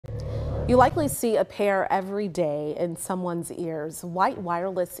You likely see a pair every day in someone's ears, white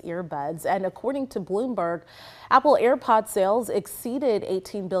wireless earbuds. And according to Bloomberg, Apple AirPods sales exceeded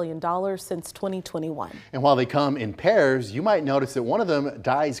 $18 billion since 2021. And while they come in pairs, you might notice that one of them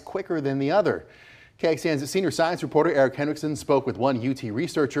dies quicker than the other. KXAN's senior science reporter Eric Hendrickson spoke with one UT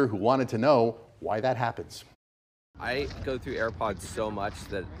researcher who wanted to know why that happens. I go through AirPods so much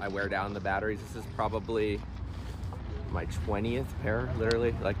that I wear down the batteries. This is probably my 20th pair,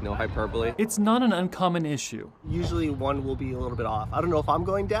 literally, like no hyperbole. It's not an uncommon issue. Usually one will be a little bit off. I don't know if I'm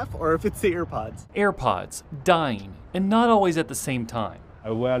going deaf or if it's the AirPods. AirPods, dying, and not always at the same time.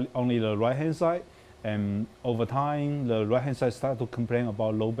 I wear only the right hand side, and over time the right hand side start to complain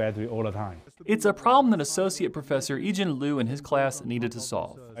about low battery all the time. It's a problem that Associate Professor Ijin Liu and his class needed to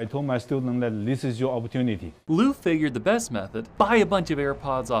solve. I told my students that this is your opportunity. Liu figured the best method: buy a bunch of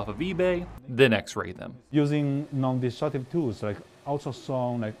AirPods off of eBay, then X-ray them. Using non-destructive tools like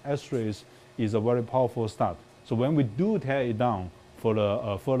ultrasound, like X-rays, is a very powerful start. So when we do tear it down for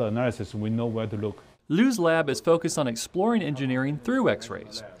the further analysis, we know where to look. Liu's lab is focused on exploring engineering through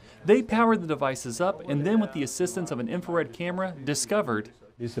X-rays. They powered the devices up and then, with the assistance of an infrared camera, discovered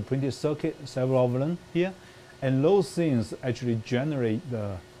it's a printed circuit, several of them here, and those things actually generate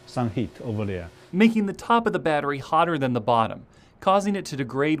some heat over there, making the top of the battery hotter than the bottom, causing it to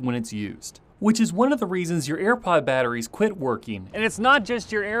degrade when it's used. Which is one of the reasons your AirPod batteries quit working. And it's not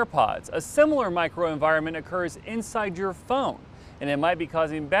just your AirPods. A similar microenvironment occurs inside your phone, and it might be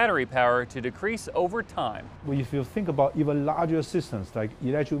causing battery power to decrease over time. Well, if you think about even larger systems like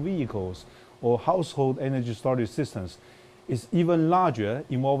electric vehicles or household energy storage systems, it's even larger,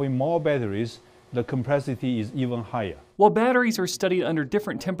 involving more batteries. The complexity is even higher. While batteries are studied under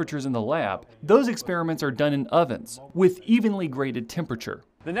different temperatures in the lab, those experiments are done in ovens with evenly graded temperature.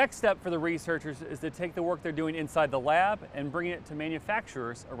 The next step for the researchers is to take the work they're doing inside the lab and bring it to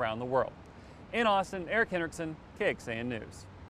manufacturers around the world. In Austin, Eric Hendrickson, KXAN News.